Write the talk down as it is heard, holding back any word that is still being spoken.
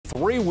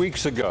3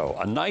 weeks ago,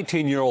 a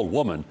 19-year-old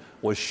woman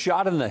was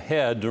shot in the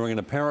head during an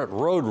apparent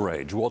road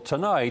rage. Well,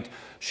 tonight,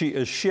 she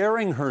is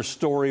sharing her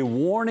story,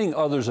 warning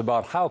others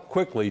about how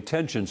quickly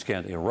tensions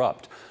can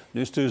erupt.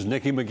 News 2's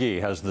Nikki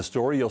McGee has the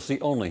story you'll see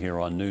only here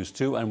on News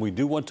 2, and we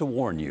do want to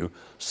warn you,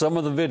 some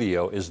of the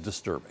video is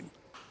disturbing.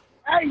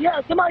 Hey,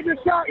 yeah, somebody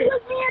just shot me.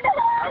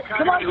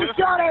 Somebody just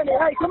shot at me.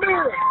 Hey, come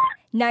here.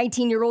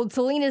 19-year-old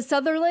Selena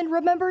Sutherland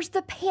remembers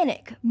the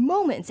panic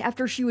moments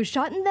after she was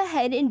shot in the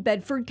head in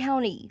Bedford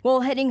County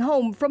while heading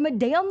home from a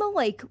day on the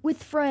lake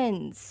with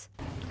friends.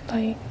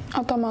 I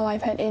thought my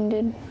life had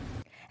ended.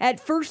 At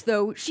first,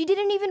 though, she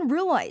didn't even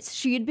realize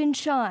she had been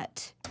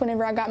shot.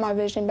 Whenever I got my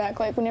vision back,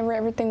 whenever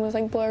everything was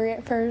blurry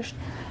at first,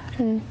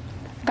 and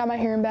I got my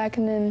hearing back,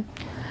 and then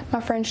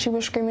my friend, she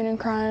was screaming and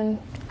crying.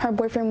 Her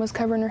boyfriend was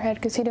covering her head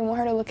because he didn't want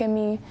her to look at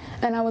me,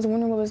 and I was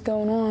wondering what was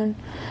going on.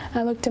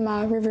 I looked in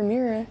my rearview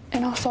mirror,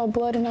 and I saw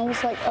blood, and I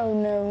was like, oh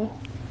no.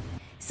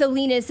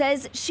 Selena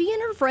says she and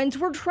her friends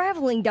were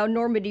traveling down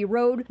Normandy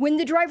Road when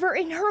the driver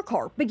in her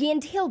car began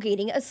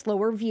tailgating a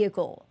slower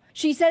vehicle.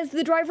 She says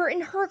the driver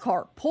in her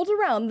car pulled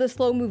around the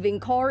slow-moving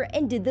car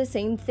and did the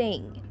same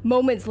thing.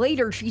 Moments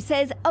later, she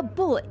says a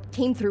bullet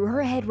came through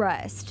her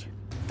headrest.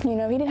 You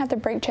know, he didn't have to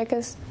brake check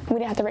us. We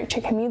didn't have to brake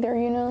check him either,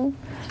 you know.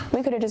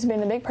 We could have just been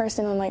the big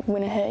person and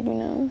went ahead, you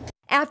know.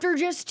 After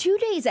just 2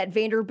 days at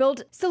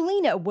Vanderbilt,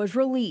 Selena was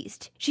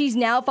released. She's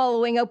now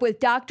following up with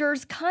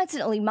doctors,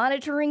 constantly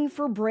monitoring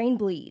for brain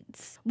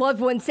bleeds.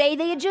 Loved ones say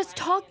they had just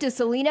talked to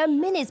Selena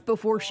minutes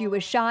before she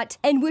was shot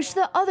and wish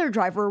the other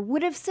driver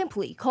would have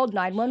simply called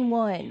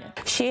 911.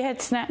 She had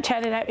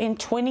Snapchatted out in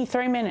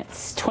 23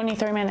 minutes.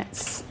 23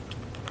 minutes.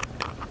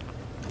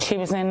 She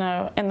was in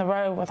the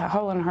road with a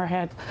hole in her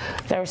head.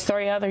 There was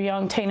 3 other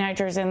young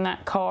teenagers in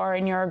that car,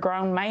 and you're a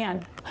grown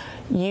man.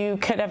 You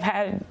should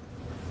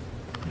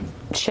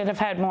have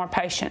had more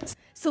patience.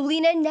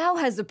 Selena now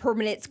has a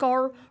permanent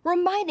scar,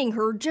 reminding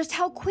her just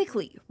how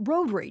quickly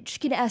road rage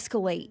can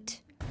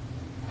escalate.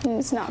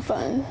 It's not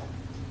fun.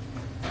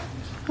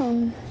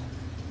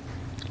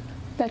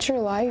 That's your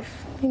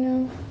life, you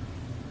know,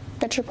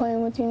 that you're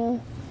playing with, you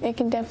know. It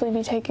can definitely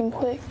be taken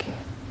quick.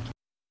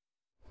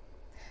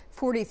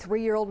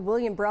 43-year-old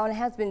William Brown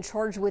has been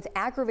charged with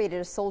aggravated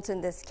assault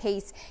in this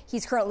case.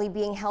 He's currently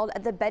being held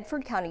at the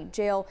Bedford County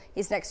Jail.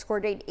 His next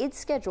court date is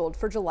scheduled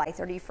for July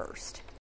 31st.